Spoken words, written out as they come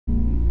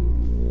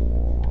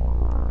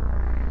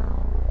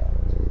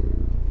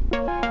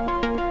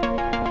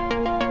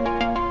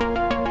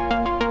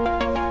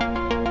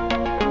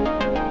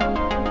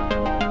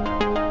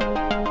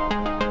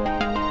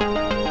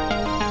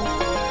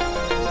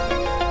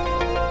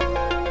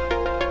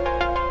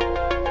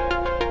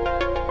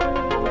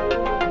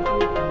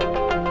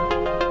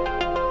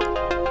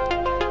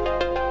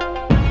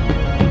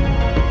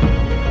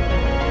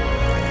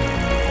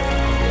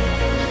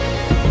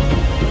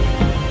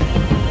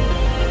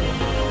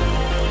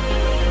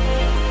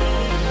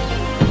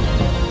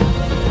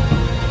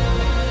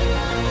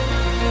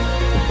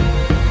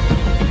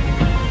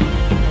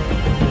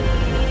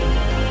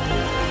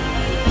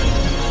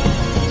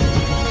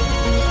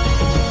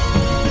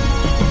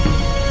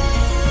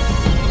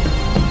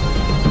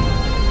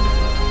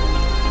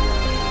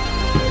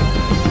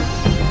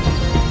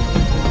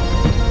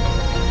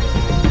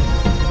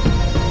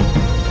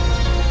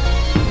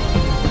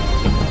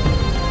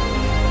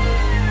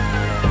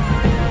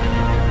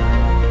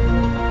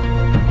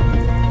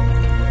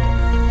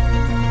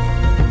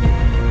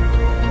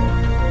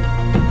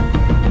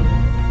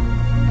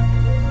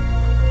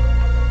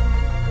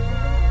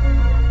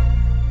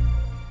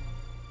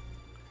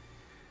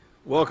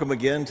Welcome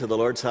again to the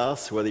Lord's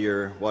house, whether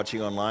you're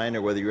watching online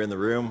or whether you're in the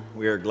room.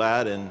 We are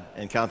glad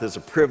and count this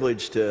a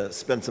privilege to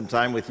spend some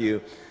time with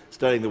you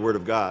studying the Word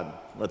of God.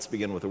 Let's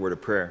begin with a word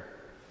of prayer.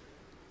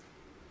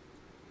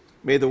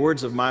 May the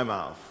words of my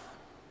mouth,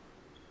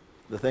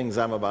 the things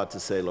I'm about to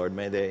say, Lord,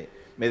 may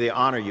they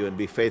honor you and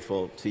be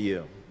faithful to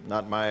you.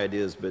 Not my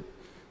ideas,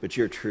 but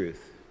your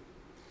truth.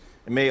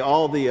 And may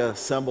all the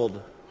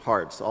assembled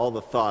hearts, all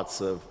the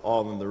thoughts of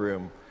all in the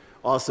room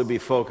also be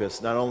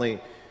focused not only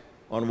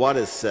on what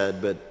is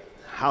said, but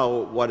how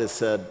what is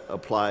said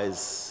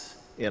applies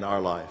in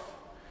our life.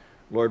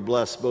 Lord,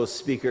 bless both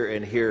speaker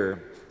and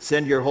hearer.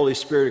 Send your Holy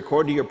Spirit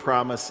according to your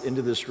promise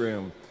into this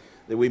room,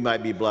 that we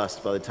might be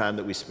blessed by the time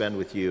that we spend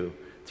with you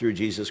through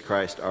Jesus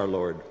Christ our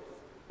Lord.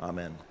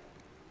 Amen.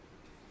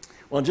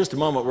 Well, in just a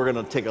moment, we're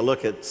going to take a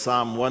look at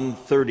Psalm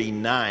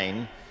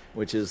 139,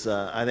 which is,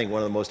 I think,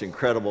 one of the most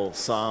incredible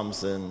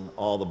psalms in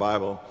all the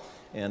Bible.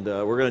 And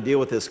we're going to deal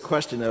with this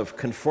question of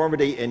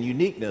conformity and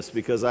uniqueness,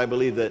 because I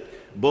believe that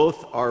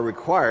both are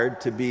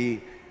required to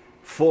be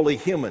fully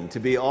human, to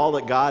be all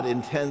that God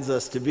intends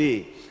us to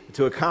be,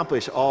 to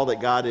accomplish all that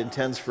God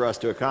intends for us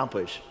to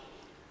accomplish.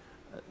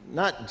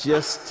 Not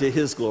just to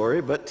His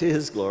glory, but to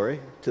His glory,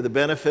 to the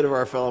benefit of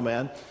our fellow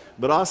man,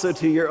 but also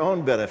to your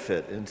own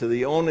benefit and to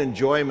the own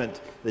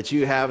enjoyment that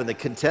you have and the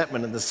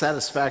contentment and the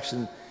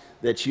satisfaction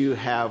that you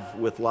have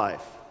with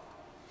life.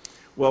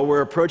 Well,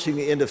 we're approaching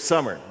the end of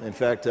summer. In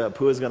fact,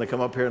 Pooh is going to come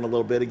up here in a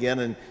little bit again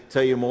and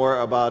tell you more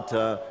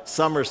about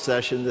summer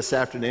session this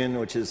afternoon,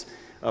 which is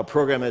a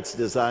program that's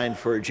designed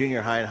for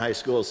junior high and high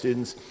school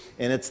students.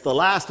 And it's the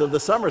last of the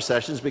summer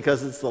sessions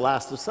because it's the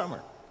last of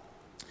summer.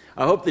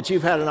 I hope that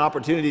you've had an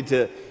opportunity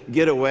to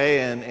get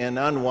away and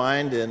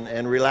unwind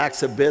and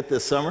relax a bit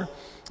this summer.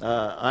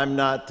 I'm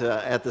not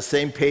at the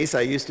same pace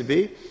I used to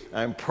be.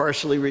 I'm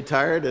partially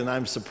retired, and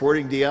I'm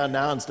supporting Dion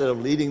now instead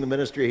of leading the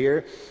ministry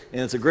here.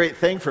 And it's a great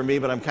thing for me,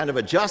 but I'm kind of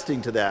adjusting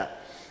to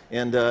that.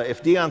 And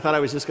if Dion thought I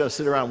was just going to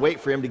sit around and wait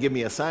for him to give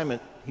me an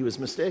assignment, he was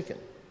mistaken.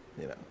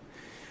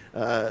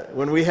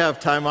 When we have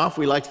time off,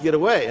 we like to get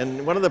away.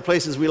 And one of the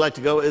places we like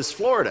to go is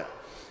Florida.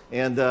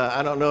 And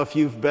I don't know if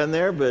you've been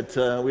there,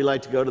 but we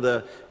like to go to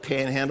the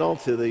Panhandle,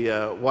 to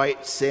the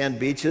white sand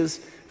beaches,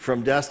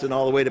 from Destin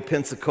all the way to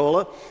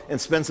Pensacola, and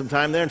spend some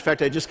time there. In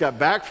fact, I just got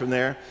back from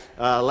there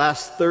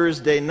last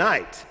Thursday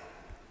night.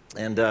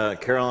 And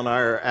Carol and I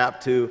are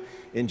apt to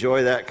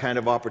enjoy that kind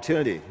of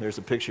opportunity. There's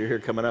a picture here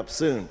coming up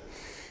soon.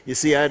 You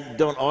see, I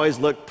don't always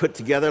look put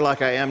together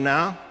like I am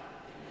now.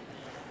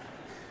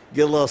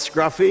 Get a little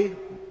scruffy,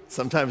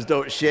 sometimes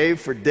don't shave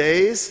for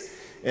days,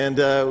 and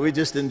we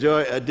just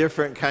enjoy a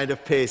different kind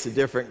of pace, a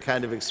different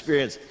kind of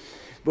experience.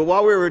 But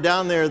while we were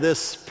down there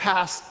this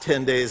past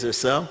 10 days or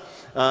so,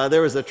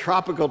 there was a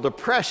tropical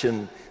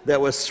depression that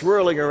was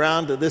swirling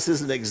around. This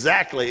isn't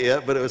exactly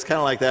it, but it was kind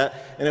of like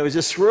that. And it was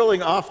just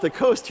swirling off the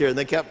coast here. And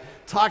they kept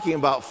talking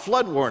about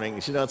flood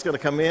warnings. You know, it's going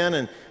to come in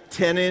and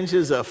 10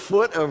 inches, a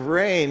foot of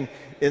rain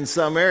in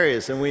some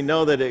areas. And we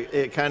know that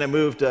it kind of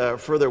moved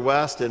further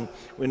west. And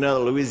we know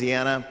that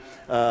Louisiana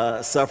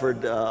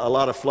suffered a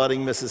lot of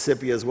flooding.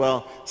 Mississippi as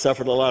well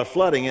suffered a lot of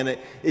flooding. And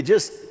it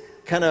just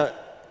kind of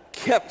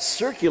kept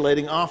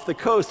circulating off the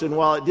coast, and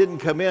while it didn't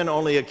come in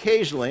only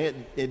occasionally,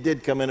 it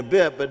did come in a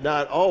bit, but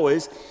not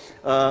always,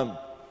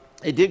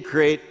 it did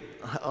create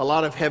a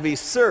lot of heavy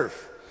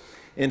surf.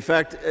 In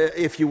fact,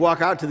 if you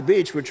walk out to the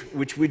beach,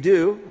 which we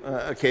do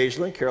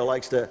occasionally, Carol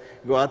likes to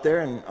go out there,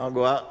 and I'll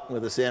go out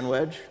with a sand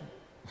wedge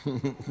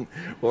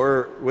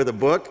or with a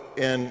book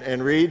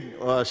and read.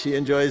 She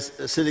enjoys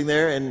sitting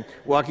there and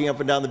walking up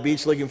and down the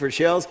beach looking for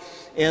shells,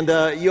 and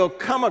you'll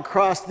come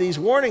across these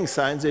warning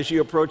signs as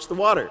you approach the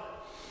water.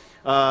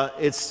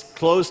 It's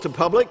closed to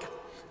public,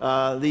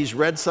 these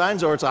red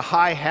signs, or it's a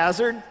high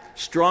hazard,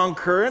 strong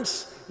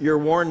currents. You're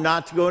warned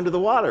not to go into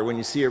the water when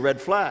you see a red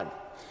flag.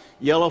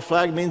 Yellow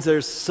flag means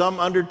there's some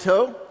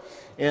undertow,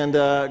 and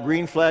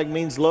green flag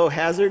means low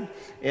hazard,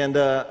 and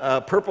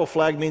purple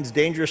flag means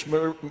dangerous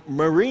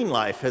marine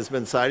life has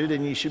been sighted,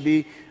 and you should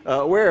be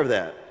aware of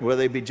that, whether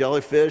they be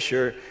jellyfish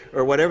or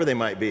whatever they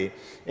might be.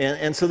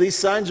 And so these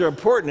signs are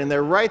important, and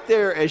they're right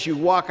there as you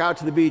walk out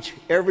to the beach,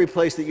 every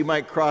place that you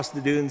might cross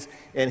the dunes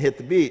and hit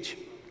the beach.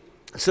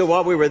 So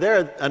while we were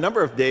there, a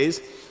number of days,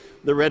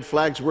 the red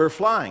flags were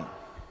flying.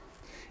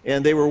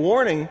 And they were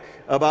warning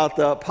about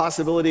the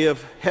possibility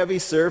of heavy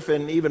surf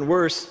and, even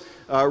worse,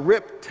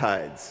 rip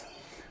tides.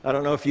 I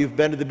don't know if you've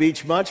been to the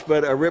beach much,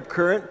 but a rip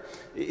current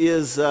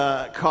is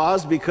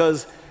caused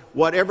because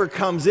whatever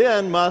comes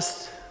in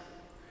must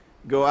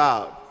go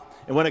out.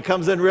 And when it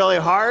comes in really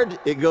hard,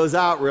 it goes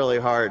out really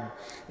hard.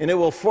 And it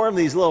will form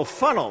these little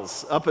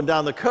funnels up and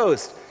down the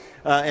coast.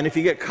 And if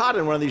you get caught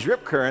in one of these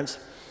rip currents,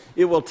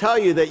 it will tell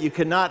you that you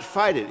cannot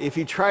fight it. If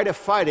you try to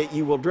fight it,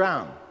 you will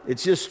drown.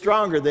 It's just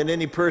stronger than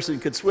any person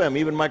could swim.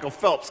 Even Michael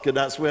Phelps could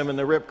not swim in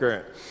the rip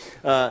current.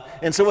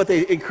 And so what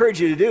they encourage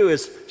you to do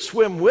is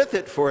swim with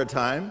it for a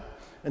time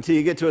until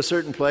you get to a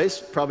certain place,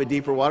 probably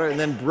deeper water, and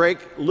then break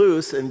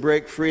loose and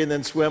break free and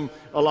then swim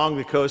along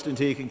the coast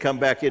until you can come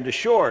back into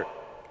shore.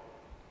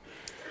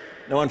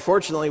 Now,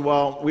 unfortunately,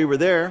 while we were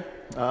there,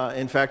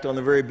 In fact, on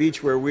the very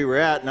beach where we were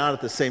at, not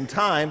at the same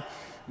time,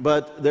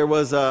 but there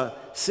was a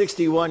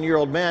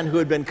 61-year-old man who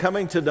had been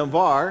coming to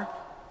Navarre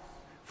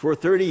for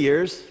 30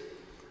 years,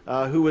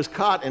 who was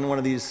caught in one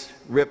of these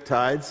rip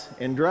tides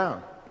and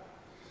drowned.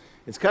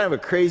 It's kind of a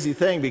crazy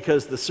thing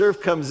because the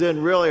surf comes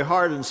in really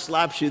hard and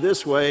slaps you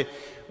this way,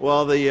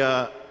 while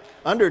the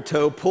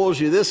undertow pulls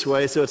you this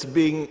way, so it's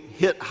being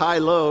hit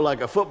high-low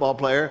like a football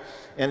player,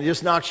 and it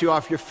just knocks you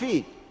off your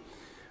feet.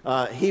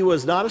 He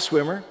was not a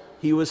swimmer,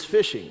 he was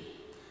fishing,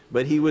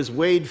 but he was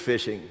wade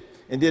fishing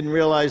and didn't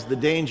realize the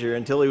danger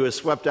until he was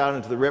swept out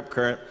into the rip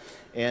current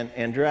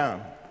and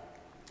drowned.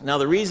 Now,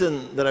 the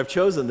reason that I've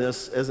chosen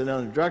this as an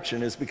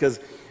introduction is because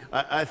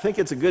I think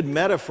it's a good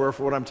metaphor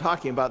for what I'm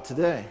talking about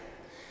today.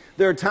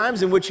 There are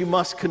times in which you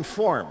must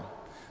conform.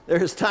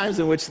 There's times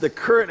in which the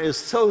current is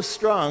so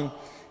strong,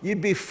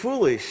 you'd be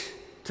foolish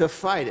to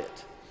fight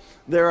it.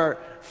 There are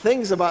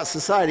things about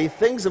society,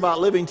 things about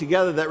living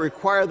together that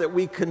require that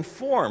we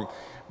conform.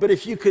 But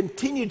if you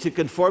continue to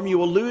conform, you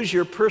will lose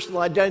your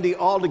personal identity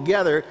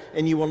altogether,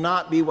 and you will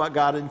not be what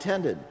God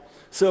intended.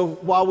 So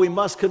while we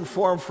must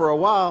conform for a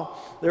while,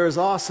 there is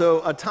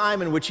also a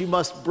time in which you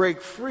must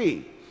break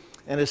free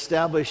and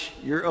establish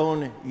your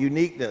own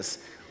uniqueness,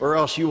 or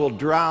else you will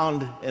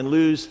drown and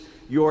lose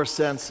your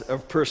sense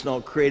of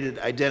personal created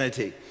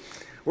identity.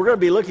 We're going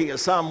to be looking at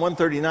Psalm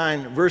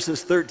 139,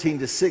 verses 13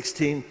 to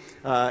 16,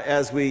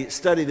 as we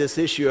study this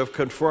issue of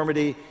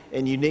conformity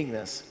and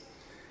uniqueness.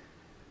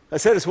 I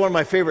said it's one of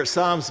my favorite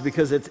Psalms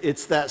because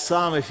it's that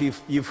Psalm, if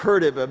you've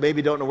heard it but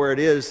maybe don't know where it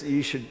is,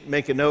 you should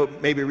make a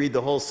note, maybe read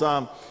the whole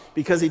Psalm,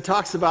 because he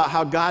talks about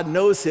how God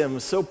knows him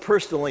so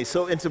personally,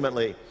 so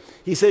intimately.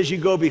 He says, "You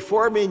go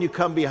before me and you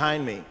come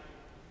behind me.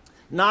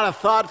 Not a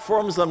thought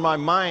forms on my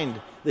mind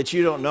that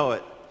you don't know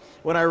it.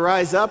 When I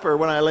rise up or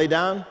when I lay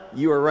down,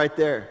 you are right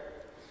there."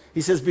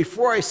 He says,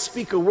 "Before I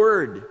speak a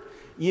word,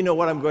 you know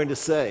what I'm going to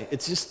say."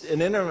 It's just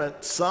an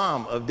intimate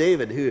psalm of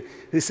David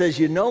who says,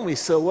 "You know me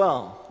so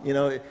well. You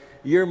know,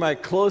 you're my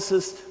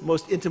closest,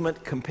 most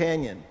intimate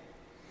companion."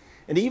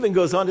 And he even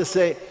goes on to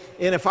say,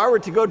 "And if I were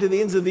to go to the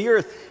ends of the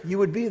earth, you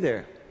would be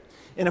there.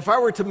 And if I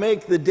were to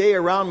make the day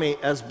around me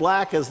as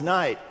black as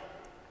night,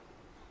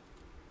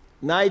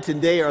 night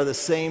and day are the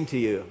same to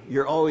you.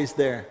 You're always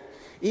there.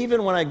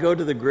 Even when I go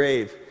to the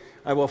grave,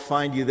 I will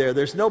find you there.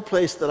 There's no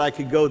place that I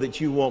could go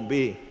that you won't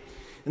be."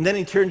 And then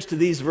he turns to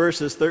these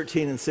verses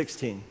 13 and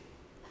 16.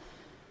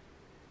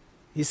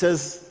 He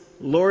says,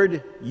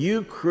 "Lord,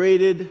 you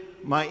created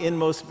my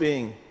inmost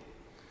being.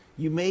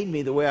 You made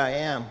me the way I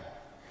am.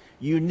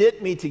 You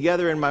knit me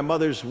together in my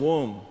mother's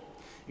womb."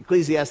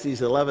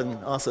 Ecclesiastes 11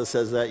 also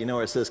says that,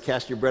 where it says,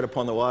 "Cast your bread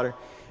upon the water."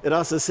 It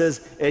also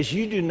says, "As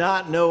you do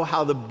not know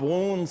how the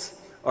bones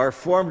are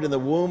formed in the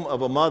womb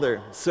of a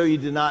mother, so you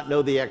do not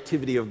know the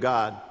activity of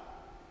God."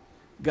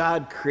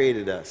 God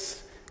created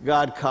us.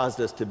 God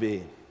caused us to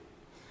be.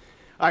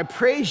 "I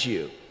praise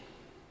you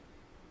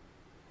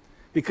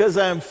because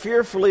I am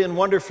fearfully and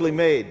wonderfully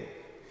made.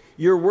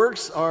 Your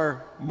works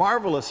are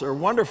marvelous or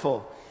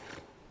wonderful,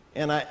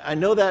 and I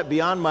know that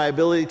beyond my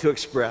ability to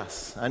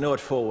express. I know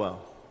it full well.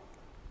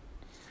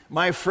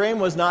 My frame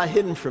was not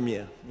hidden from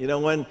you."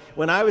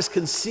 When I was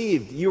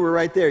conceived, you were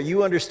right there.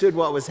 You understood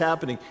what was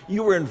happening.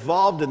 You were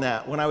involved in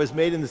that when I was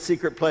made in the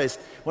secret place,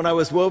 when I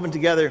was woven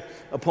together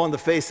upon the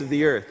face of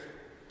the earth.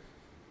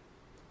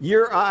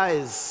 Your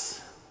eyes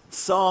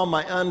saw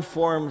my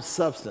unformed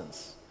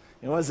substance.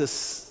 What does this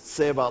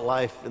say about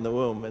life in the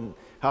womb and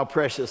how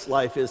precious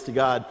life is to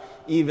God,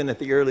 even at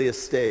the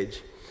earliest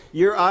stage?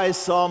 Your eyes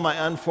saw my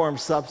unformed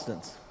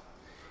substance.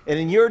 And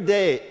in your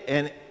day,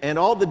 and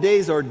all the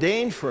days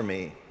ordained for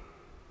me,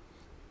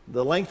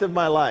 the length of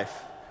my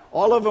life,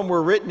 all of them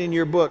were written in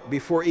your book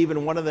before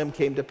even one of them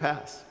came to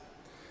pass.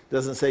 It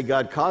doesn't say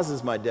God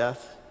causes my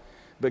death,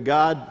 but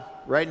God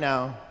right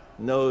now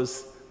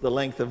knows the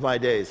length of my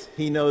days.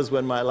 He knows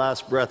when my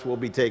last breath will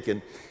be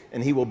taken,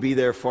 and he will be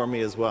there for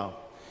me as well.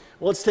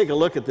 Well, let's take a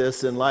look at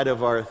this in light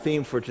of our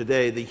theme for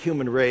today, the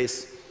human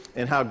race,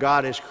 and how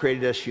God has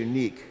created us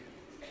unique.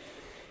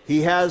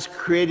 He has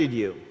created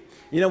you.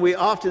 We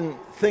often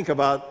think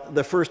about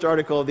the first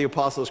article of the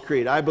Apostles'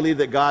 Creed. I believe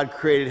that God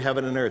created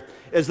heaven and earth,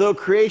 as though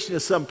creation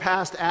is some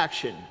past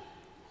action.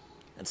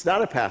 It's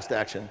not a past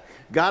action.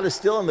 God is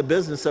still in the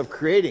business of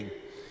creating.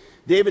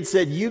 David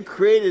said, "You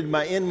created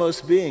my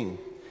inmost being."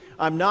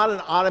 I'm not an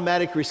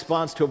automatic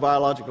response to a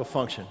biological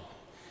function.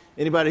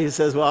 Anybody who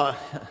says, "Well,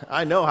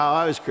 I know how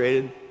I was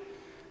created.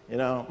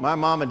 My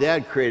mom and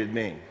dad created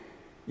me.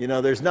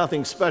 There's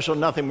nothing special,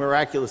 nothing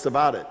miraculous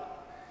about it."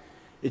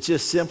 It's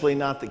just simply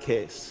not the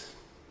case.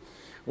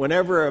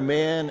 Whenever a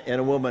man and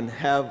a woman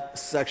have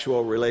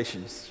sexual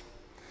relations,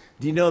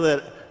 do you know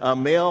that a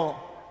male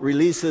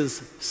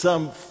releases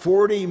some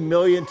 40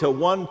 million to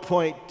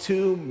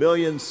 1.2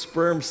 million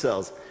sperm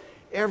cells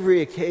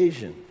every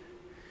occasion?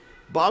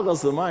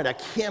 Boggles the mind. I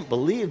can't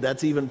believe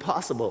that's even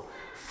possible.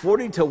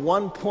 40 to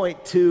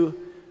 1.2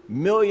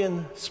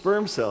 million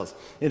sperm cells.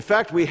 In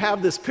fact, we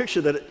have this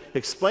picture that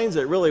explains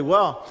it really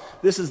well.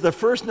 This is the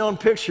first known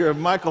picture of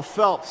Michael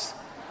Phelps.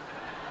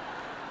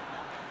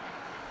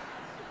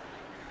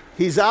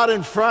 He's out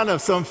in front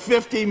of some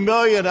 50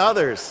 million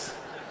others,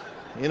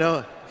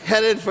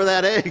 headed for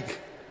that egg.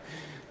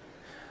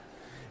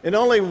 And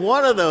only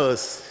one of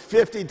those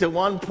 50 to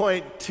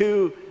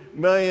 1.2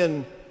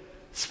 million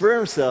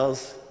sperm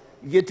cells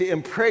get to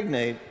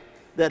impregnate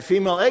that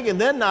female egg, and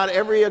then not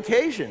every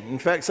occasion. In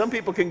fact, some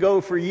people can go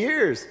for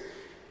years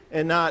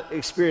and not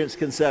experience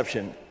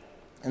conception.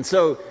 And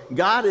so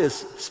God is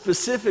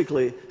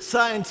specifically,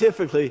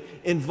 scientifically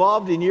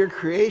involved in your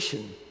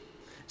creation.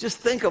 Just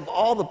think of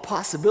all the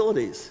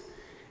possibilities.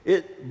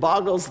 It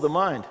boggles the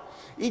mind.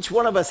 Each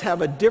one of us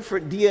have a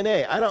different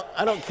DNA.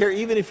 I don't care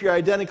even if you're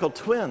identical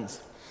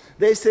twins.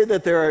 They say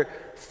that there are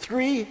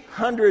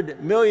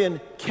 300 million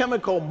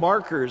chemical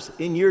markers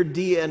in your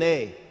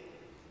DNA,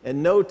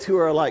 and no two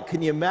are alike.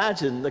 Can you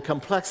imagine the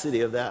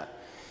complexity of that?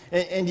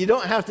 And you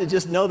don't have to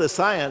just know the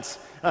science.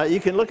 You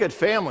can look at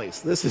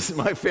families. This is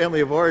my family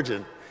of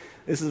origin.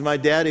 This is my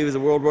dad. He was a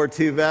World War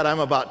II vet. I'm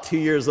about 2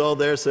 years old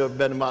there, so I've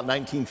been about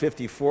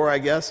 1954, I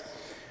guess.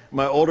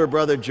 My older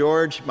brother,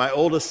 George. My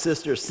oldest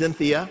sister,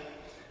 Cynthia.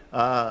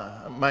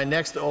 My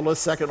next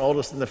oldest, second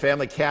oldest in the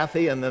family,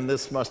 Kathy. And then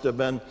this must have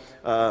been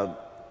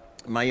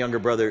my younger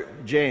brother,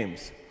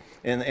 James.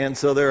 And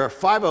so there are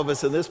 5 of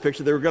us in this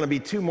picture. There were going to be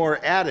 2 more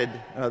added.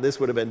 This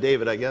would have been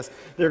David, I guess.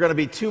 There are going to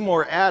be 2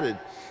 more added.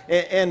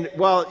 And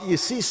while you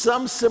see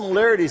some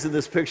similarities in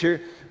this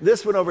picture,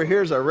 this one over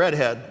here is a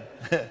redhead.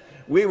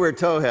 We were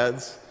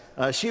towheads.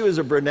 She was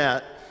a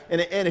brunette.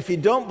 And if you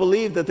don't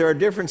believe that there are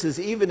differences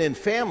even in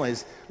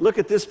families, look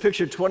at this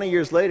picture 20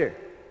 years later.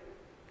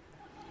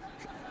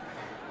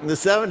 In the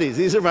 70s,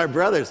 these are my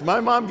brothers. My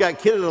mom got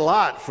kidded a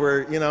lot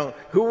for,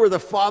 who were the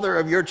father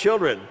of your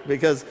children?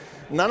 Because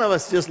none of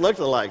us just looked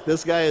alike.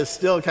 This guy is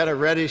still kind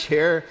of reddish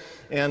hair,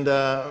 and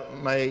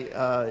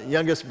my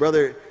youngest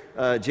brother,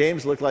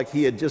 James, looked like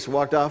he had just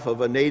walked off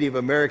of a Native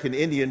American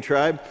Indian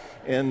tribe,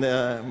 and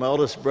my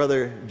oldest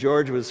brother,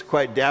 George, was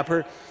quite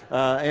dapper.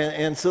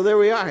 And so there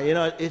we are.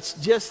 It's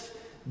just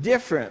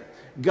different.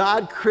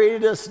 God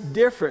created us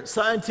different,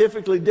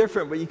 scientifically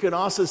different, but you can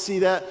also see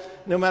that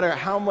no matter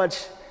how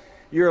much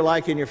you're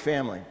alike in your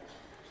family.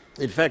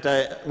 In fact,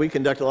 we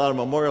conduct a lot of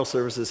memorial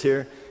services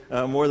here,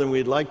 more than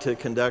we'd like to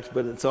conduct,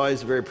 but it's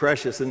always very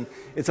precious. And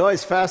it's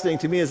always fascinating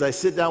to me as I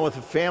sit down with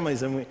the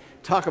families and we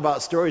talk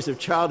about stories of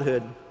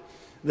childhood,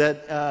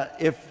 that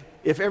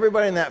if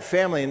everybody in that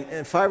family,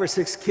 and 5 or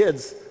 6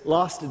 kids,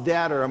 lost a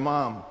dad or a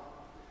mom,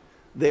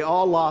 they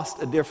all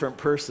lost a different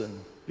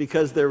person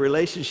because their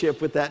relationship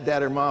with that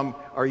dad or mom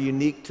are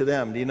unique to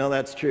them. Do you know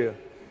that's true?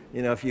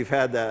 If you've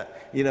had that.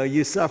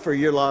 You suffer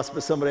your loss,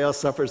 but somebody else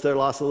suffers their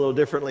loss a little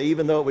differently,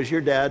 even though it was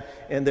your dad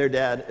and their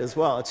dad as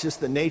well. It's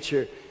just the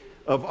nature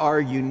of our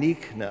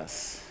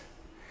uniqueness.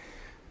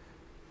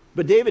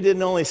 But David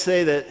didn't only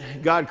say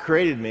that God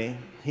created me.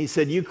 He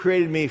said, you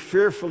created me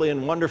fearfully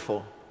and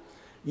wonderful.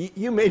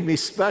 You made me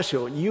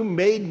special. You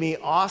made me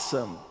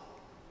awesome.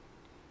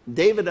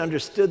 David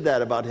understood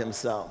that about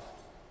himself.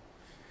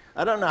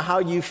 I don't know how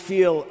you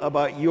feel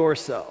about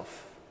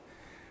yourself,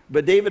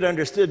 but David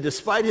understood,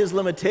 despite his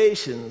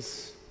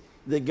limitations,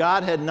 that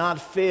God had not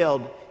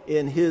failed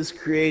in his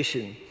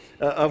creation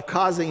of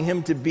causing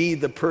him to be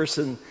the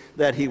person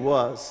that he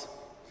was.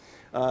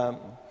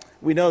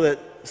 We know that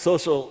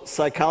social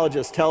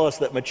psychologists tell us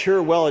that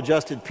mature,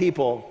 well-adjusted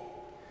people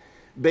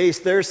base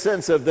their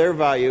sense of their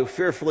value,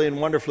 fearfully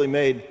and wonderfully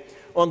made,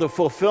 on the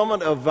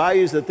fulfillment of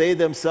values that they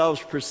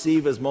themselves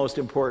perceive as most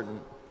important.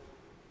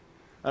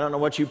 I don't know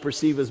what you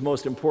perceive as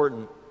most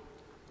important,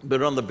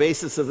 but on the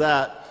basis of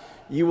that,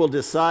 you will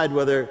decide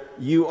whether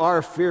you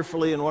are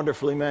fearfully and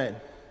wonderfully made.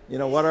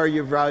 What are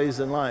your values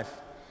in life?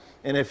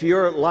 And if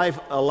your life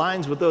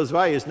aligns with those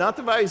values, not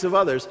the values of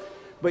others,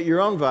 but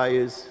your own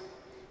values,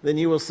 then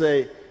you will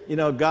say,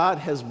 God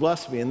has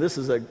blessed me, and this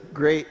is a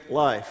great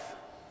life.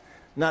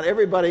 Not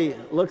everybody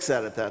looks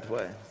at it that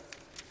way.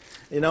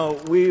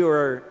 We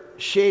were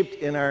shaped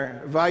in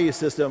our value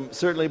system,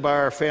 certainly by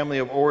our family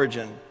of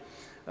origin.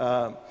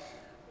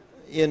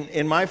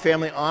 In my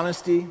family,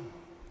 honesty,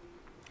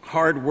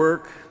 hard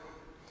work,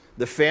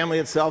 the family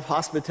itself,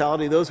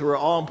 hospitality, those were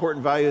all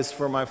important values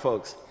for my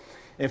folks.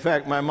 In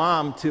fact, my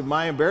mom, to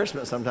my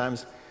embarrassment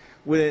sometimes,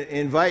 would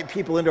invite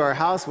people into our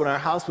house when our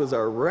house was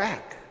a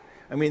wreck.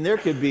 I mean, there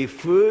could be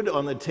food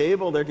on the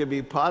table, there could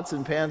be pots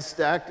and pans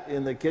stacked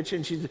in the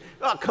kitchen. She'd say,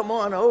 oh, come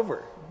on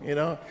over,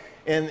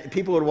 And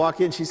people would walk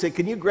in, she'd say,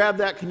 can you grab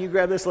that, can you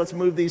grab this, let's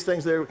move these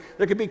things. There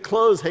could be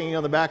clothes hanging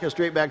on the back of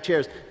straight back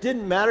chairs.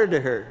 Didn't matter to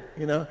her,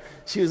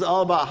 She was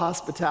all about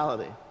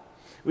hospitality.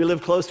 We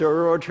lived close to a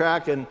railroad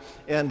track, and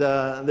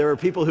there were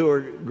people who were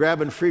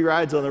grabbing free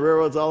rides on the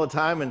railroads all the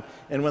time,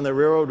 and when the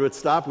railroad would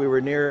stop, we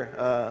were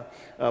near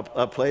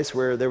a place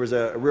where there was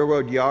a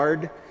railroad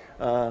yard.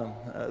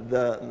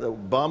 The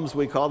bums,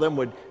 we call them,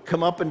 would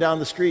come up and down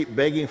the street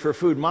begging for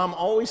food. Mom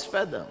always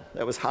fed them.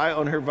 That was high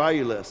on her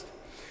value list.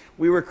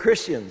 We were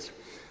Christians.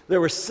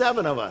 There were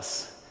 7 of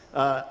us.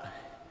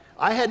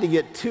 I had to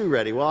get 2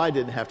 ready. Well, I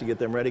didn't have to get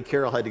them ready.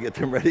 Carol had to get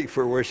them ready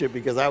for worship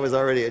because I was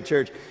already at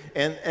church.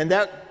 And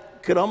that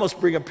could almost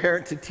bring a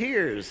parent to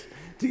tears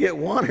to get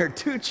 1 or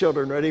 2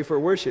 children ready for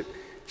worship.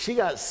 she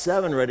got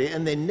 7 ready,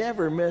 and they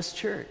never missed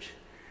church.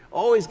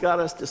 Always got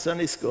us to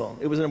Sunday school.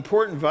 It was an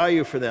important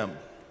value for them.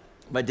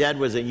 My dad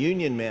was a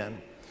union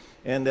man,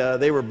 and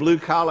they were blue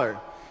collar,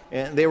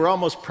 and they were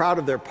almost proud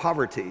of their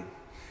poverty.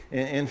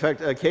 In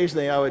fact,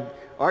 occasionally I would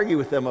argue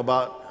with them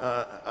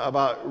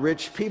about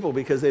rich people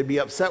because they'd be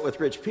upset with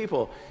rich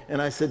people.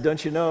 And I said,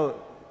 don't you know,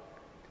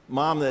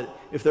 Mom, that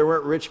if there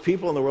weren't rich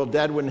people in the world,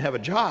 Dad wouldn't have a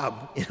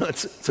job. You know,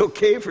 it's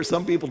okay for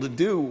some people to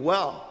do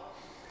well.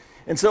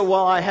 And so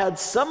while I had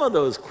some of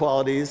those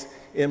qualities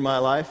in my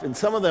life, and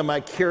some of them I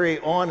carry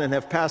on and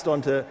have passed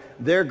on to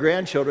their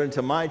grandchildren,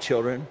 to my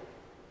children,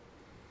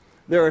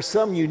 there are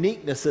some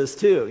uniquenesses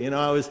too. You know,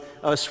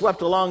 I was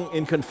swept along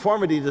in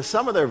conformity to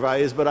some of their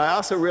values, but I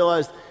also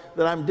realized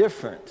that I'm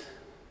different.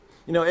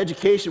 You know,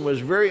 education was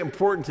very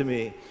important to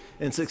me,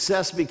 and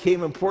success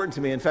became important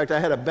to me. In fact, I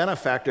had a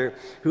benefactor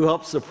who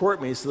helped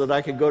support me so that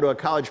I could go to a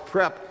college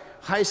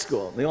prep high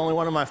school, the only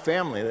one in my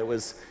family that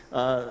was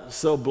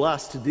so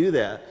blessed to do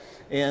that.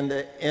 And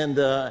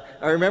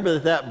I remember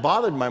that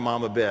bothered my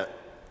mom a bit.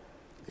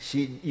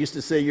 She used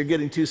to say, you're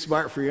getting too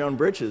smart for your own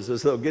britches,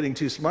 as though getting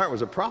too smart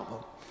was a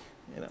problem.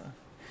 You know,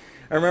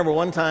 I remember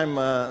one time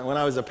when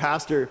I was a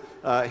pastor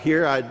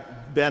here,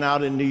 I'd been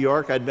out in New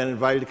York. I'd been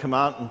invited to come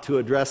out and to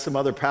address some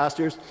other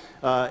pastors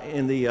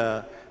in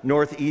the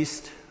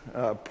northeast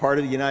part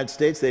of the United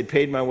States. They'd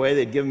paid my way.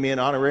 They'd given me an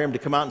honorarium to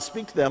come out and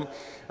speak to them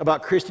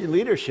about Christian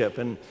leadership.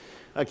 And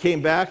I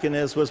came back, and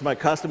as was my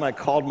custom, I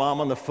called Mom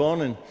on the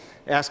phone and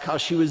asked how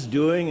she was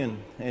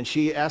doing, and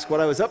she asked what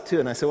I was up to.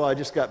 And I said, well, I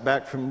just got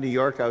back from New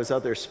York. I was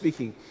out there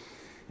speaking.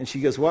 And she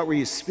goes, what were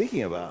you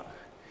speaking about?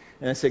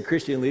 And I said,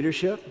 Christian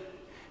leadership.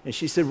 And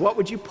she said, what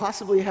would you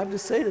possibly have to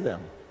say to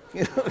them?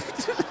 You know,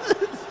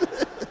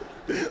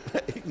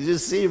 you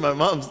just see my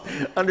mom's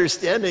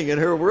understanding, and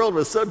her world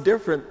was so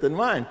different than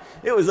mine.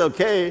 It was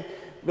okay,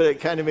 but it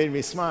kind of made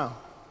me smile.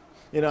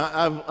 You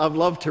know, I've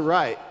loved to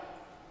write.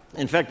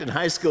 In fact, in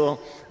high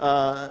school,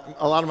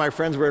 a lot of my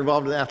friends were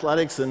involved in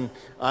athletics, and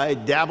I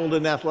dabbled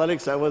in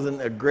athletics. I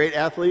wasn't a great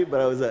athlete,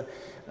 but I was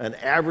an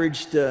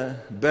average to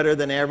better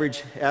than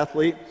average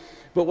athlete.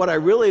 But what I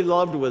really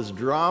loved was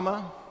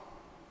drama,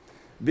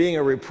 being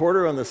a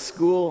reporter on the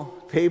school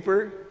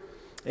paper,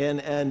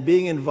 and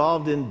being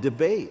involved in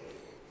debate.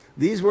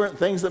 These weren't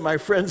things that my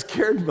friends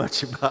cared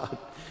much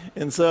about.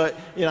 And so,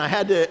 you know, I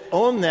had to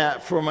own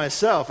that for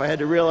myself. I had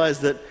to realize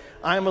that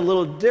I'm a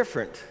little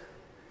different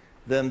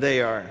than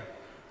they are.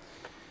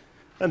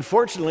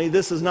 Unfortunately,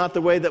 this is not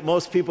the way that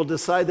most people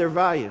decide their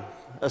value.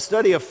 A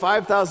study of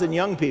 5,000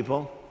 young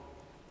people,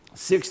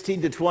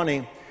 16 to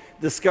 20,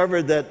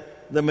 discovered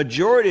that the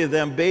majority of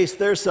them base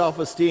their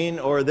self-esteem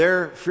or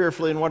their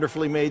fearfully and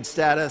wonderfully made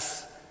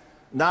status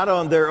not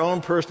on their own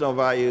personal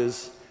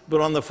values,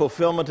 but on the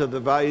fulfillment of the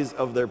values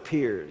of their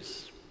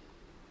peers,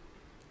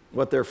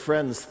 what their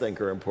friends think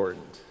are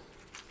important.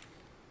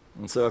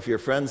 And so if your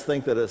friends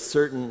think that a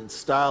certain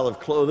style of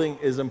clothing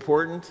is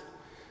important,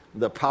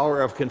 the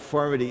power of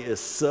conformity is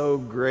so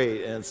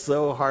great, and it's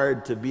so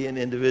hard to be an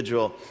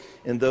individual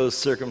in those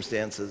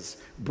circumstances.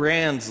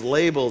 Brands,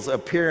 labels,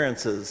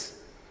 appearances.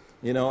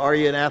 You know, are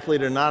you an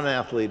athlete or not an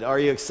athlete? Are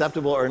you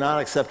acceptable or not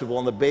acceptable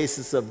on the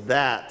basis of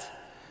that?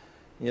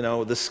 You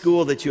know, the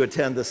school that you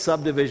attend, the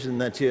subdivision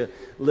that you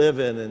live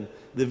in, and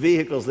the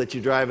vehicles that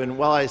you drive in.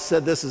 While I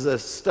said this is a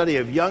study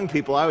of young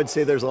people, I would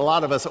say there's a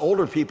lot of us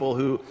older people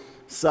who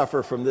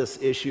suffer from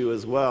this issue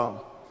as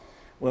well,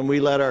 when we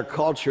let our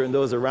culture and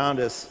those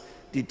around us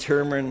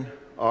determine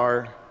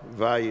our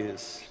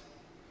values.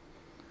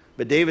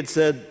 But David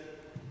said,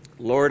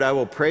 Lord, I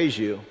will praise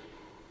you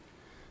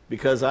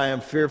because I am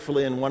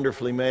fearfully and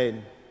wonderfully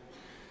made.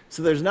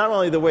 So there's not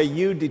only the way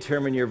you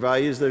determine your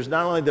values, there's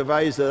not only the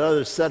values that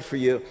others set for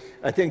you.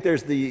 I think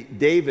there's the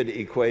David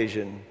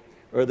equation,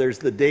 or there's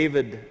the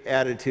David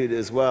attitude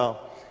as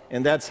well.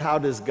 And that's, how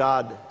does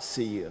God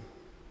see you?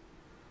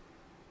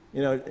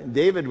 You know,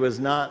 David was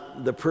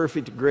not the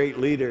perfect great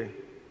leader.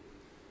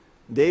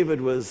 David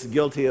was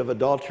guilty of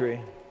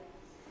adultery.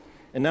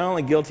 And not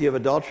only guilty of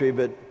adultery,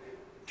 but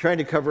trying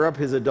to cover up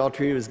his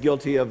adultery, he was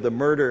guilty of the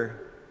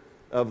murder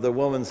of the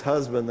woman's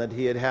husband that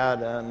he had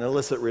had an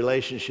illicit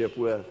relationship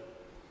with.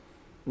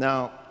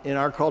 Now, in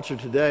our culture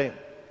today,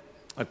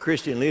 a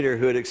Christian leader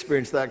who had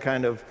experienced that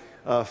kind of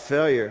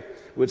failure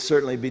would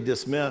certainly be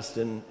dismissed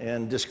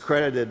and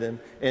discredited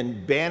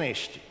and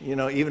banished, you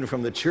know, even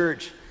from the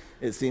church,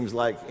 it seems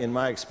like, in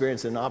my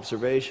experience and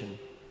observation.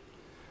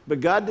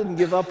 But God didn't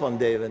give up on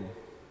David.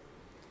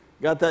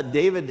 God thought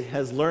David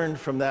has learned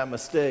from that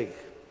mistake.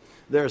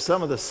 There are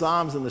some of the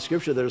Psalms in the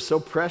Scripture that are so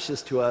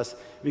precious to us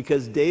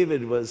because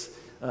David was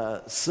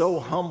so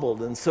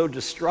humbled and so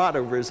distraught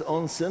over his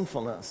own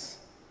sinfulness.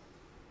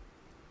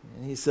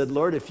 And he said,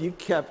 Lord, if you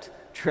kept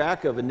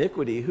track of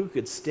iniquity, who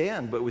could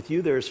stand? But with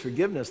you there is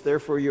forgiveness,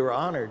 therefore you are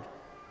honored.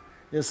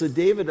 And so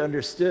David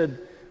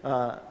understood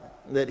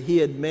that he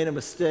had made a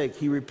mistake.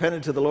 He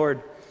repented to the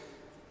Lord,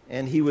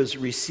 and he was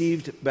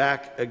received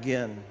back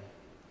again.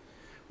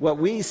 What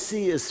we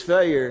see as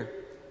failure,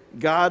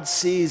 God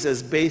sees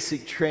as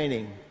basic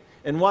training.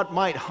 And what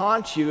might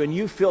haunt you and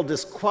you feel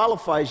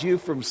disqualifies you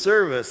from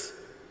service,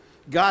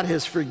 God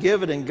has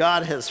forgiven and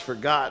God has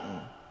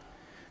forgotten.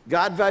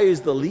 God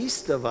values the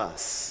least of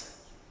us.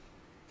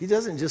 He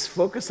doesn't just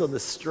focus on the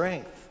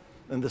strength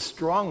and the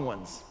strong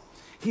ones.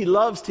 He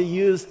loves to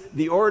use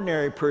the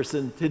ordinary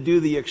person to do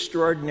the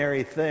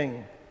extraordinary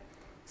thing.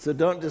 So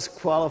don't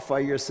disqualify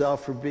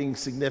yourself from being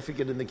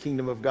significant in the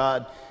kingdom of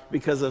God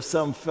because of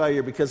some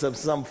failure, because of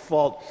some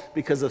fault,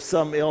 because of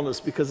some illness,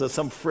 because of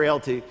some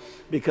frailty,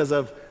 because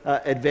of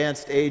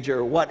advanced age,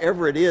 or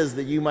whatever it is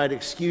that you might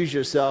excuse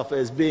yourself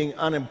as being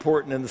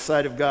unimportant in the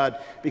sight of God,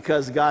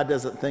 because God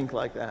doesn't think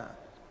like that.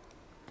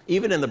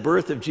 Even in the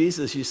birth of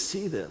Jesus, you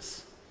see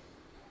this.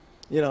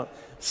 You know,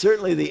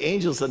 certainly the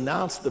angels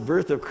announced the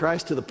birth of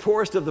Christ to the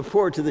poorest of the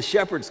poor, to the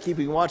shepherds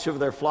keeping watch over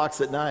their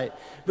flocks at night.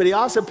 But he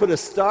also put a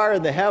star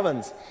in the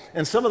heavens,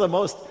 and some of the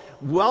most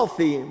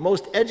wealthy,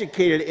 most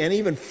educated, and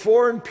even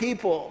foreign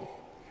people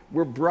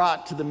were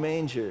brought to the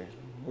manger,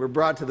 were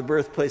brought to the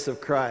birthplace of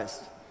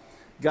Christ.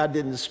 God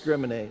didn't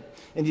discriminate.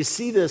 And you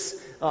see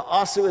this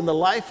also in the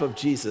life of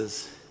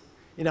Jesus.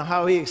 You know,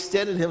 how he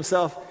extended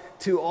himself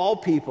to all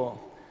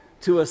people,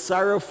 to a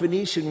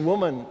Syrophoenician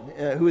woman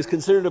who was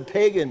considered a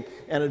pagan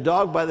and a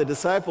dog by the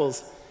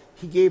disciples.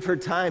 He gave her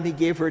time, he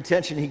gave her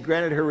attention, he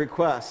granted her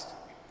request.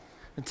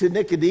 And to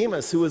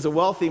Nicodemus, who was a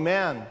wealthy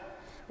man,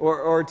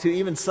 or to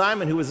even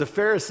Simon, who was a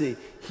Pharisee,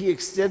 he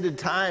extended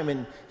time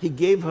and he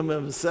gave him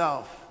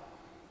himself.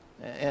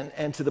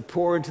 And to the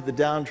poor and to the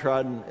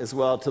downtrodden as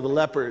well, to the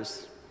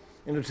lepers,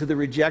 to the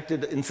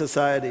rejected in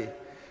society.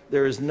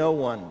 There is no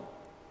one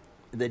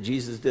that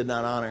Jesus did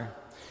not honor.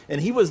 And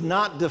he was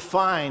not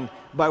defined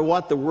by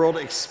what the world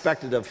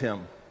expected of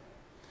him.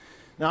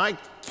 Now, I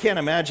can't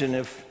imagine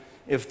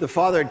if the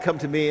Father had come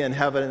to me in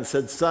heaven and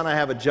said, "Son, I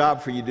have a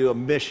job for you to do, a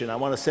mission. I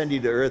want to send you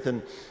to earth,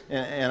 and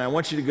I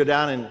want you to go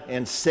down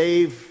and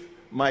save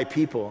my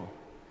people."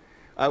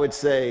 I would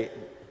say,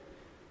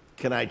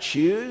 "Can I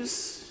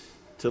choose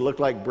to look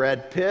like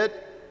Brad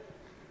Pitt,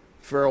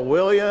 Pharrell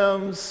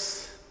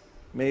Williams,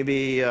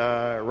 maybe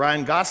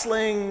Ryan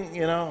Gosling,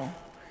 you know?"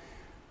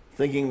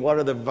 Thinking, what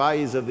are the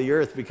values of the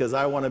earth, because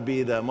I want to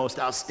be the most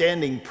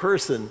outstanding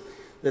person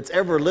that's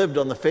ever lived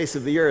on the face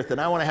of the earth, and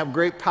I want to have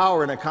great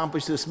power and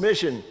accomplish this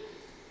mission.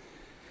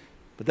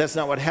 But that's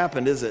not what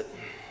happened, is it?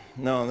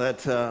 No,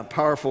 that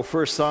powerful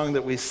first song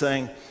that we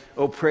sang,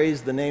 "Oh,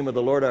 praise the name of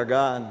the Lord our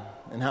God,"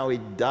 and how he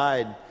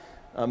died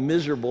a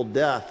miserable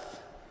death.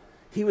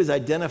 He was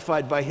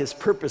identified by his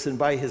purpose and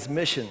by his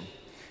mission.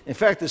 In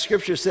fact, the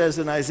scripture says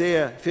in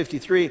Isaiah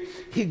 53,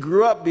 he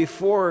grew up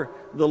before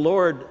the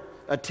Lord,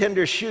 a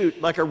tender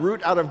shoot, like a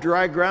root out of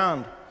dry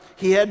ground.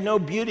 He had no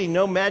beauty,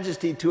 no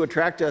majesty to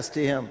attract us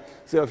to him.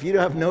 So if you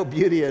have no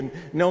beauty and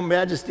no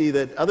majesty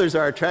that others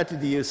are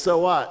attracted to you, so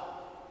what?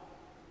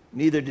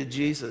 Neither did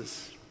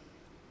Jesus.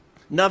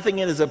 Nothing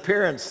in his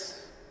appearance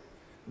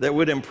that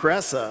would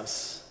impress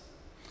us.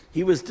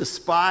 He was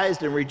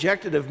despised and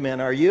rejected of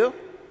men. Are you?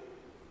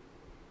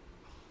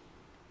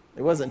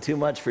 It wasn't too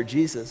much for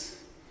Jesus.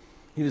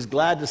 He was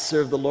glad to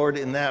serve the Lord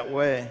in that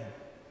way.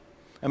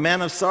 A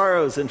man of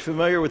sorrows and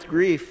familiar with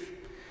grief,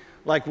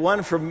 like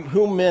one from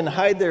whom men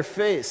hide their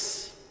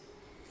face.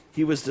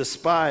 He was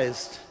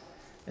despised,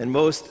 and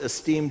most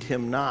esteemed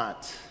him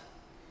not.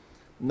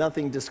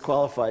 Nothing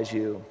disqualifies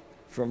you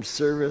from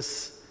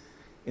service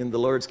in the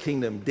Lord's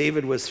kingdom.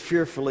 David was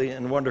fearfully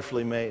and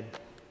wonderfully made.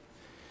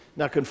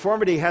 Now,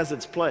 conformity has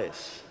its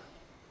place,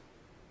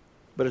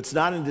 but it's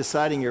not in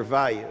deciding your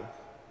value.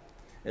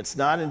 It's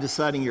not in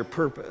deciding your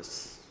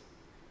purpose.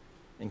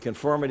 And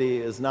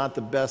conformity is not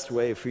the best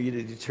way for you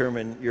to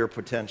determine your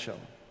potential.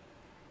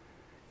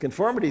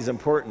 Conformity is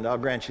important, I'll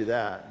grant you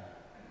that.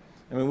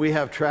 I mean, we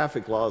have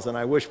traffic laws, and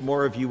I wish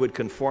more of you would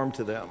conform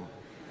to them.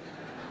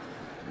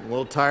 I'm a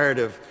little tired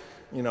of,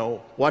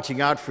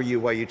 watching out for you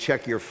while you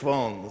check your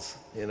phones,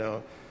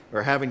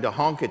 or having to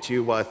honk at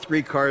you while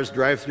 3 cars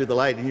drive through the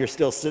light and you're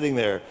still sitting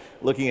there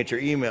looking at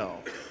your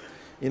email.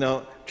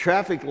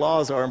 Traffic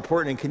laws are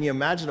important, and can you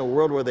imagine a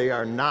world where they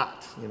are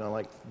not?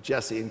 Like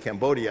Jesse in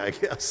Cambodia, I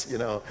guess.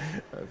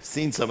 I've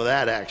seen some of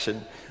that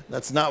action.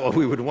 That's not what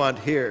we would want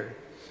here.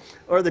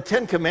 Or the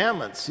 10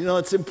 Commandments.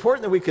 It's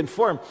important that we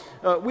conform.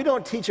 We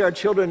don't teach our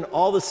children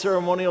all the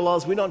ceremonial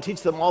laws. We don't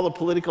teach them all the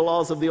political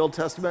laws of the Old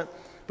Testament,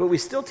 but we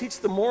still teach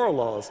the moral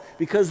laws,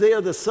 because they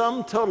are the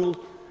sum total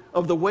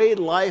of the way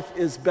life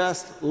is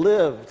best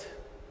lived.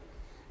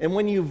 And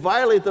when you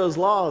violate those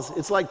laws,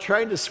 it's like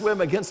trying to swim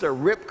against a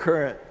rip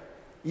current.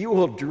 You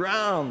will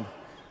drown.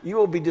 You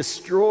will be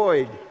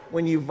destroyed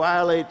when you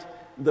violate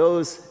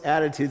those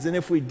attitudes. And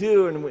if we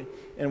do,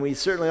 and we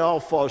certainly all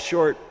fall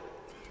short,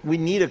 we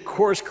need a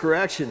course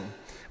correction.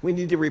 We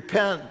need to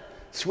repent,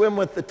 swim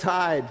with the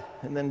tide,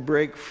 and then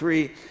break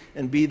free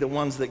and be the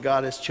ones that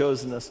God has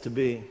chosen us to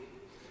be.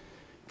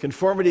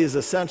 Conformity is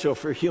essential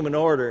for human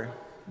order,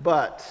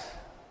 but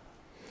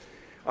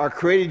our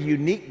created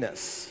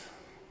uniqueness,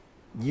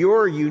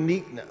 your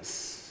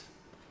uniqueness,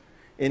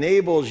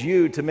 enables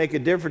you to make a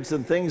difference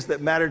in things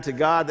that matter to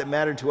God, that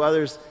matter to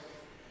others,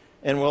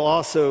 and will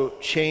also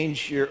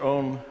change your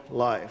own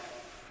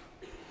life.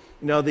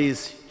 You know,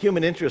 these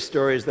human interest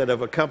stories that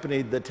have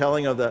accompanied the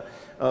telling of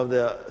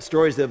the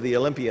stories of the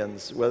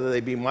Olympians, whether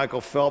they be Michael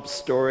Phelps'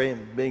 story,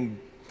 being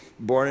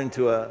born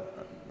into a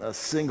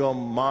single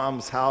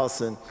mom's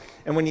house, and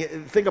when you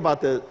think about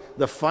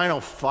the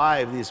final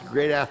five, these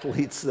great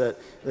athletes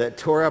that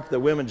tore up the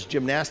women's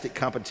gymnastic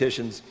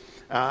competitions,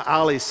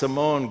 Ali,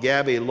 Simone,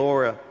 Gabby,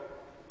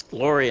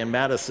 Lori, and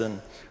Madison,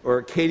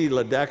 or Katie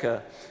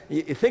Ledecky,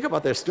 you think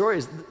about their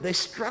stories, they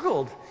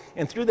struggled.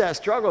 And through that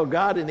struggle,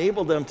 God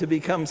enabled them to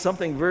become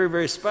something very,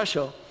 very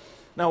special.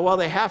 Now, while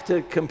they have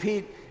to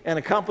compete and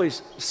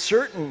accomplish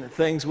certain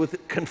things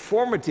with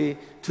conformity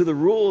to the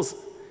rules,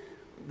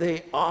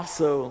 they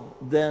also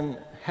then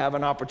have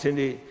an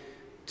opportunity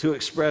to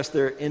express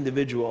their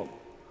individual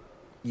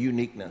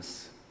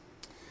uniqueness.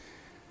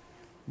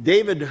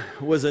 David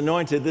was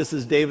anointed, this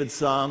is David's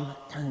psalm.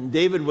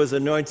 David was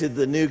anointed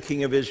the new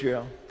king of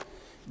Israel.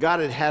 God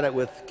had it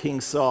with King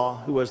Saul,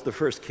 who was the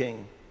first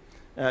king.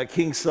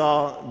 King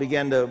Saul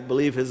began to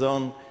believe his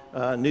own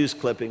news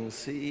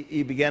clippings.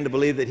 He began to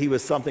believe that he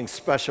was something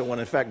special when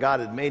in fact God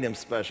had made him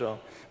special.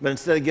 But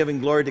instead of giving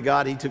glory to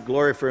God, he took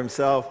glory for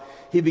himself.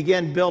 He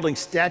began building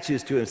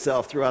statues to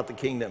himself throughout the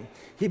kingdom.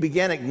 He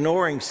began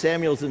ignoring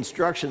Samuel's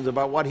instructions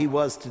about what he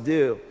was to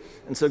do.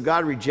 And so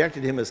God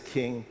rejected him as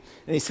king.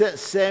 And he sent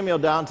Samuel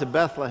down to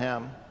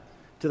Bethlehem,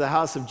 to the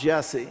house of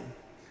Jesse,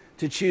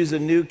 to choose a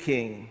new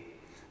king.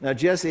 Now,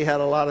 Jesse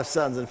had a lot of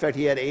sons. In fact,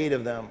 he had 8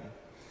 of them.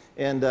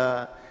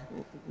 And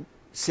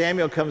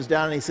Samuel comes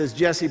down and he says,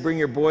 Jesse, bring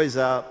your boys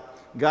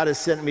out. God has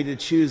sent me to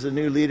choose a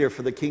new leader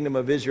for the kingdom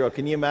of Israel.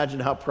 Can you imagine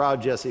how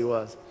proud Jesse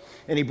was?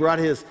 And he brought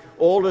his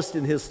oldest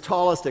and his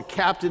tallest, a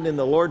captain in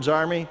the Lord's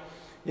army,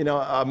 you know,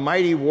 a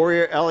mighty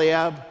warrior,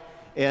 Eliab.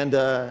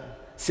 And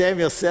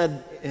Samuel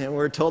said, and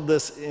we're told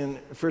this in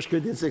 1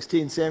 Corinthians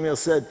 16, Samuel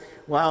said,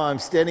 wow, I'm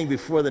standing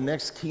before the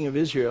next king of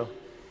Israel.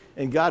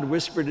 And God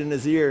whispered in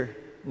his ear,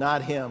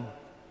 not him.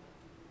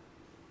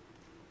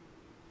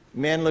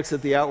 Man looks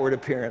at the outward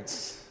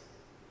appearance.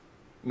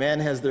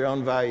 Man has their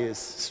own values,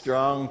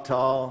 strong,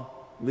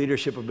 tall,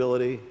 leadership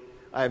ability.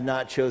 I have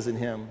not chosen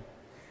him.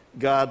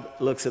 God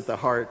looks at the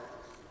heart.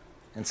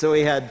 And so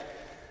he had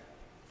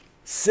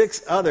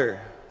 6 other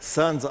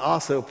sons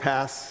also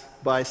pass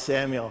by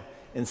Samuel.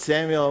 And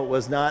Samuel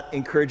was not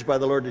encouraged by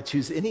the Lord to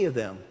choose any of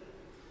them.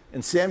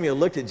 And Samuel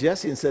looked at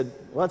Jesse and said,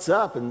 what's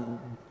up? And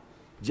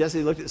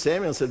Jesse looked at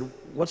Samuel and said,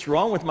 what's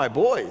wrong with my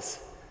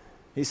boys?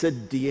 He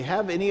said, do you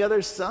have any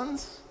other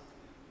sons?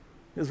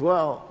 He goes,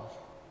 well,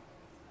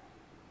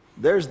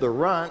 there's the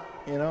runt,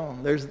 you know,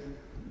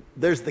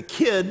 there's the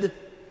kid.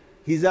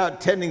 He's out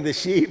tending the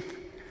sheep.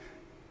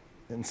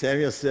 And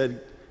Samuel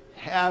said,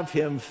 have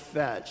him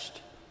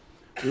fetched.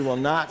 We will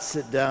not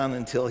sit down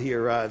until he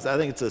arrives. I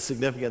think it's a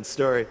significant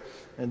story.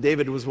 And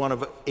David was one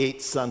of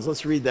 8 sons.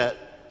 Let's read that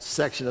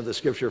section of the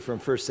scripture from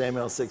 1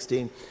 Samuel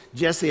 16.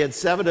 Jesse had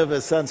 7 of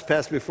his sons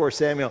pass before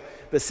Samuel,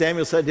 but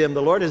Samuel said to him,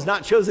 the Lord has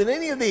not chosen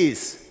any of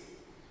these.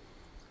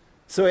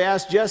 So he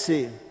asked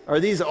Jesse, are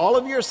these all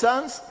of your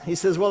sons? He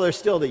says, well, they're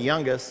still the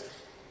youngest.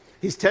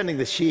 He's tending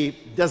the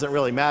sheep. Doesn't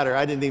really matter.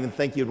 I didn't even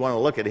think you'd want to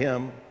look at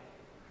him.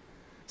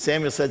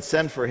 Samuel said,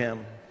 send for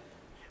him.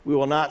 We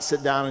will not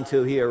sit down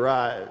until he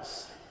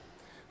arrives.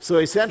 So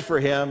he sent for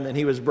him, and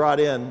he was brought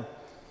in.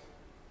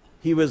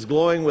 He was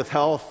glowing with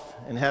health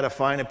and had a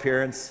fine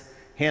appearance,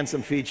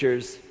 handsome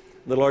features.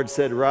 The Lord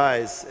said,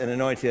 rise and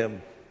anoint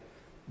him.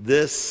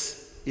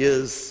 This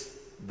is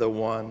the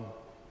one.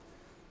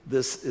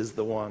 This is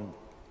the one.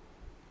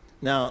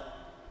 Now,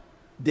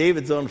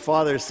 David's own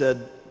father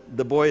said,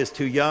 the boy is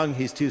too young,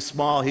 he's too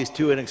small, he's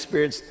too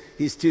inexperienced,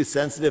 he's too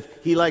sensitive.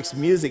 He likes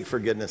music, for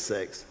goodness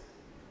sakes.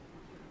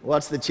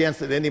 What's the chance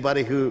that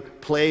anybody who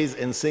plays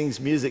and sings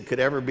music could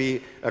ever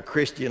be a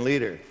Christian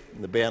leader?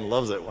 And the band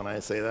loves it when I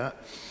say that.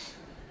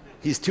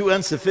 He's too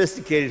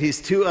unsophisticated,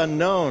 he's too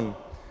unknown.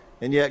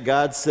 And yet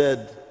God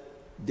said,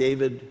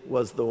 David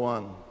was the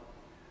one.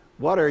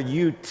 What are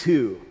you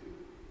two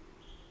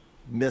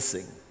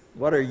missing?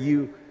 What are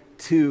you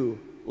two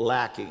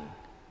lacking?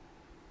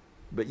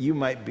 But you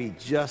might be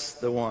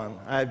just the one.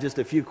 I have just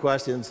a few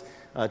questions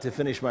to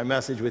finish my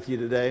message with you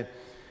today.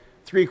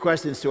 3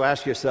 questions to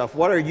ask yourself.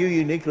 What are you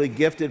uniquely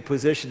gifted,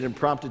 positioned, and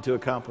prompted to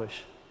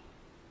accomplish?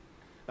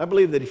 I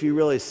believe that if you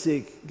really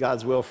seek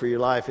God's will for your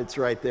life, it's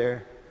right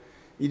there.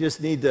 You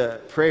just need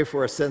to pray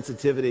for a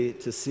sensitivity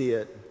to see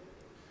it.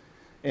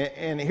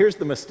 And here's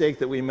the mistake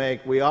that we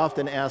make. We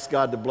often ask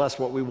God to bless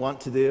what we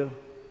want to do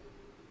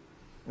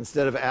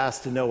instead of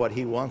ask to know what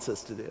he wants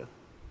us to do.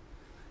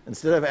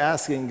 Instead of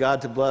asking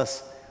God to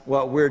bless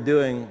what we're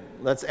doing,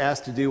 let's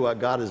ask to do what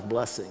God is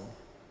blessing.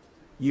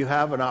 You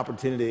have an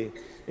opportunity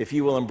if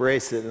you will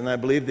embrace it. And I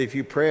believe that if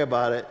you pray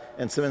about it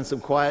and spend some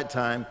quiet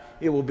time,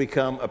 it will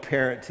become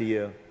apparent to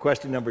you.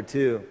 Question number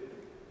 2.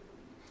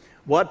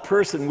 What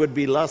person would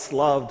be less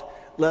loved,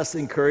 less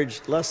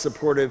encouraged, less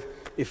supportive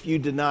if you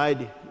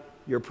denied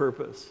your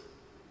purpose?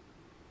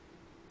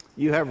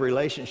 You have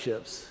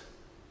relationships.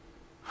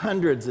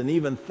 Hundreds and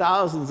even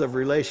thousands of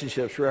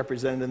relationships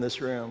represented in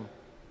this room.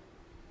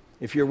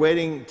 If you're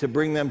waiting to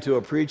bring them to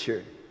a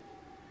preacher,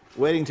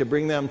 waiting to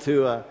bring them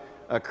to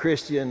a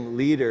Christian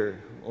leader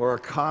or a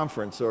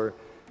conference or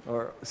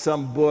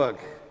some book.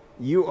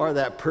 You are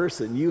that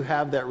person. You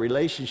have that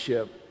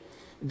relationship.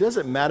 It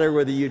doesn't matter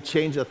whether you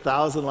change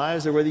 1,000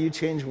 lives or whether you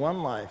change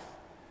one life.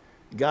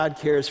 God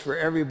cares for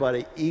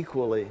everybody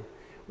equally.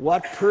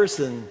 What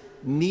person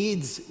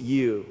needs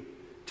you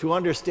to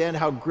understand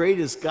how great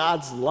is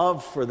God's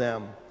love for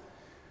them?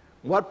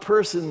 What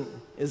person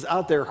is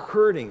out there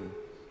hurting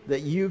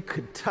that you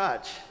could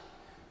touch?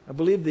 I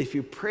believe that if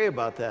you pray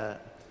about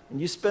that and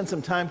you spend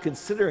some time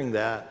considering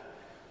that,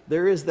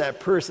 there is that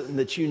person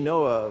that you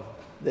know of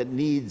that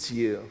needs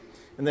you.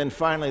 And then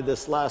finally,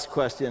 this last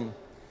question: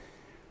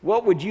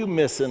 what would you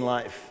miss in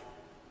life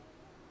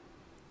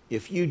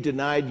if you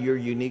denied your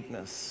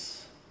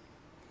uniqueness?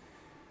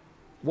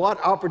 What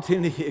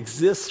opportunity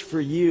exists for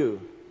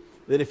you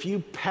that if you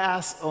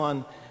pass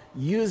on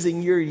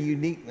using your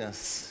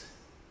uniqueness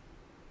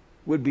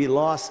would be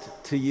lost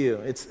to you?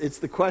 It's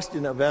the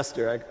question of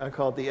Esther. I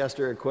call it the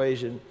Esther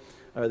equation,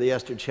 or the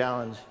Esther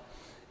challenge.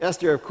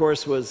 Esther, of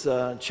course, was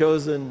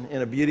chosen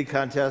in a beauty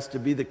contest to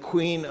be the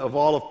queen of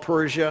all of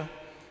Persia.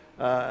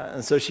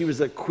 And so she was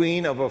a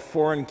queen of a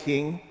foreign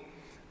king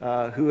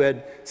who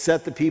had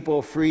set the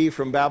people free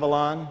from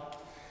Babylon.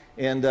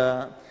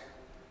 And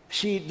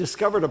she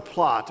discovered a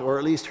plot, or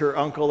at least her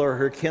uncle or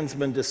her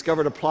kinsman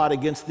discovered a plot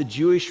against the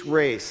Jewish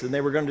race, and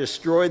they were going to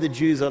destroy the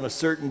Jews on a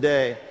certain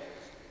day.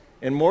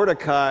 And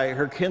Mordecai,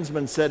 her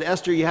kinsman, said,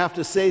 "Esther, you have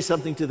to say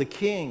something to the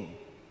king."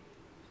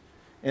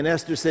 And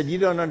Esther said, "You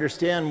don't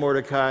understand,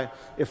 Mordecai.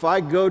 If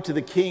I go to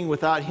the king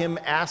without him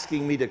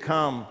asking me to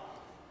come,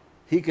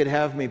 he could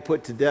have me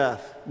put to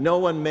death. No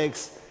one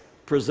makes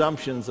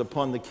presumptions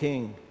upon the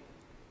king."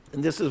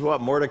 And this is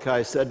what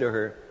Mordecai said to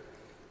her: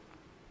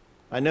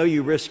 "I know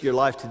you risk your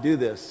life to do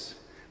this,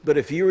 but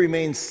if you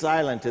remain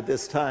silent at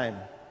this time,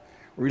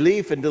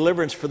 relief and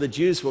deliverance for the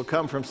Jews will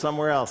come from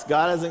somewhere else.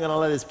 God isn't going to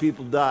let his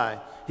people die.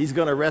 He's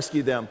going to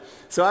rescue them."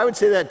 So I would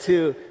say that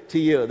to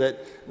you,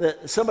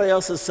 that somebody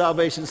else's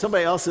salvation,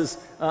 somebody else's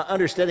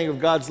understanding of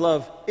God's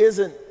love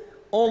isn't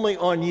only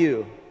on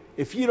you.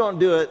 If you don't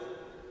do it,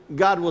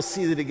 God will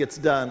see that it gets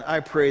done, I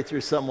pray,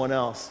 through someone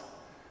else.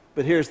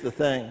 But here's the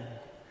thing.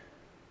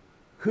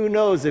 Who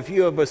knows if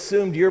you have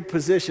assumed your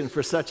position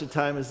for such a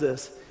time as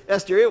this?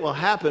 Esther, it will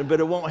happen, but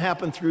it won't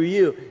happen through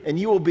you, and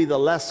you will be the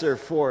lesser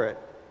for it.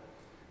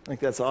 I think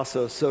that's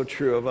also so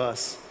true of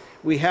us.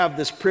 We have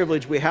this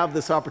privilege, we have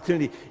this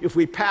opportunity. If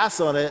we pass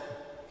on it,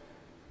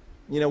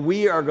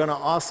 we are going to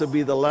also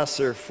be the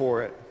lesser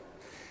for it.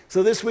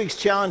 So this week's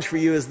challenge for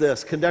you is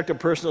this: conduct a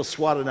personal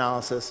SWOT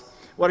analysis.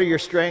 What are your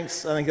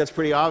strengths? I think that's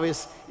pretty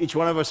obvious. Each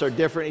one of us are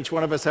different. Each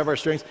one of us have our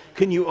strengths.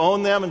 Can you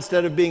own them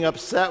instead of being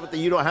upset that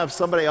you don't have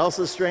somebody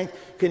else's strength?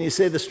 Can you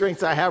say the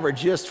strengths I have are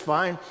just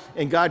fine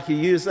and God can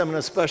use them in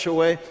a special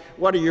way?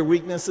 What are your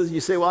weaknesses? You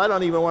say, well, I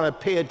don't even want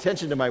to pay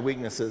attention to my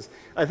weaknesses.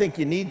 I think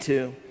you need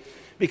to,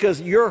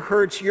 because your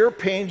hurts, your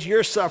pains,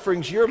 your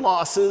sufferings, your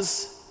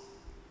losses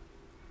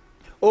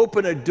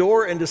open a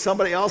door into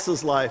somebody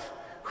else's life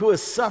who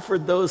has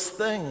suffered those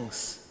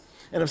things.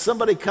 And if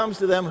somebody comes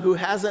to them who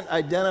hasn't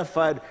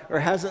identified or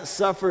hasn't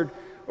suffered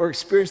or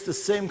experienced the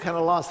same kind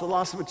of loss, the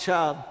loss of a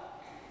child,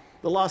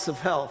 the loss of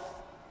health,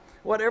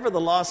 whatever the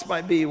loss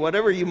might be,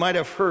 whatever you might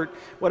have hurt,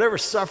 whatever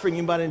suffering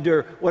you might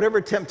endure, whatever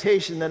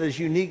temptation that is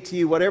unique to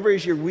you, whatever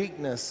is your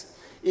weakness,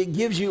 it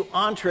gives you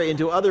entree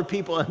into other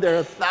people, and there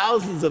are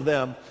thousands of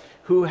them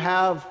who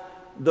have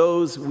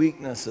those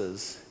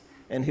weaknesses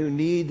and who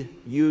need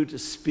you to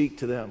speak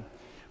to them.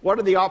 What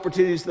are the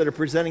opportunities that are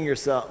presenting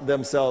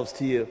themselves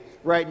to you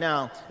right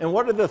now? And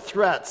what are the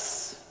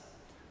threats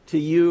to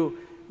you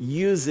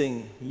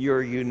using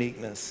your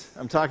uniqueness?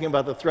 I'm talking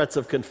about the threats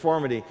of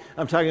conformity.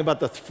 I'm talking about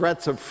the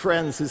threats of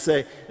friends who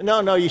say,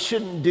 no, you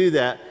shouldn't do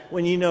that,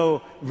 when you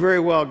know very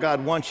well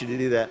God wants you to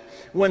do that.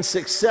 When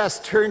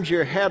success turns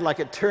your head like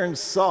it turns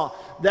Saul,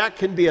 that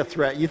can be a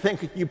threat. You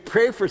think you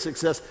pray for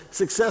success.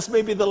 Success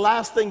may be the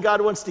last thing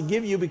God wants to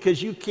give you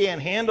because you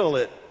can't handle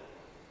it,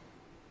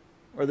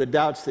 or the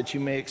doubts that you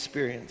may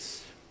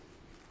experience.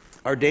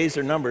 Our days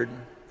are numbered,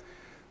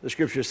 the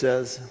scripture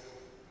says.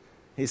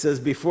 He says,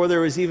 before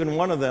there was even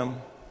one of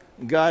them,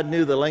 God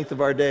knew the length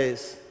of our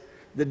days.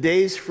 The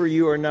days for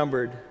you are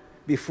numbered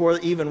before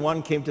even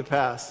one came to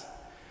pass.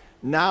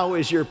 Now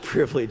is your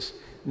privilege.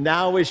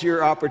 Now is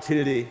your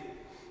opportunity.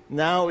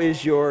 Now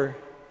is your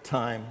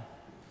time.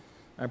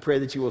 I pray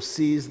that you will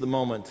seize the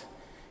moment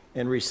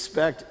and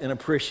respect and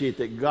appreciate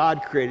that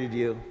God created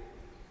you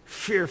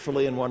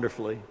fearfully and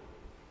wonderfully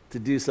to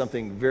do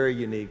something very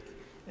unique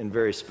and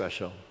very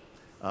special.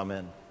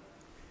 Amen.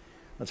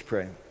 Let's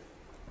pray.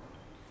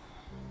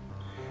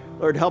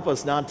 Lord, help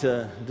us not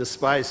to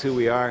despise who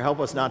we are. Help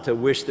us not to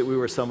wish that we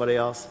were somebody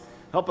else.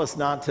 Help us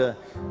not to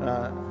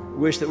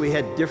wish that we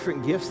had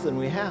different gifts than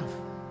we have.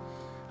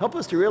 Help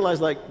us to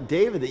realize, like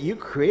David, that you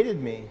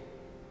created me.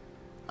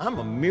 I'm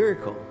a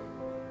miracle.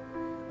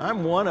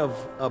 I'm one of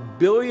a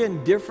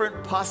billion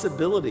different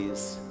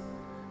possibilities.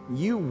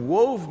 You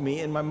wove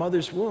me in my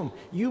mother's womb.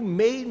 You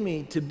made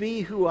me to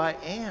be who I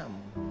am.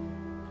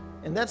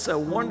 And that's a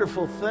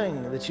wonderful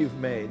thing that you've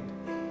made.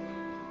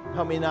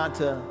 Help me not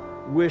to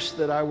wish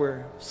that I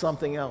were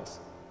something else,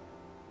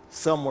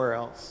 somewhere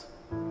else,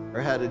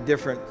 or had a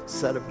different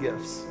set of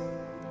gifts.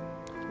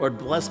 Lord,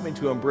 bless me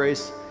to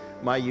embrace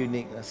my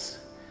uniqueness,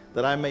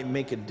 that I may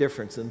make a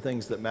difference in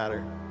things that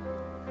matter.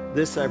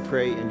 This I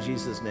pray in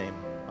Jesus' name.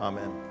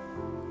 Amen.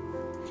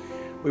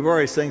 We've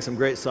already sang some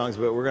great songs,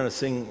 but we're going to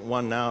sing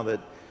one now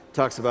that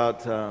talks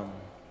about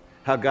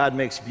how God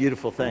makes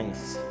beautiful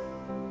things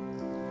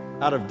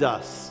out of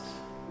dust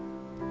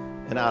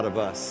and out of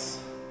us.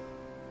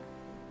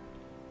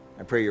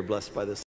 I pray you're blessed by this.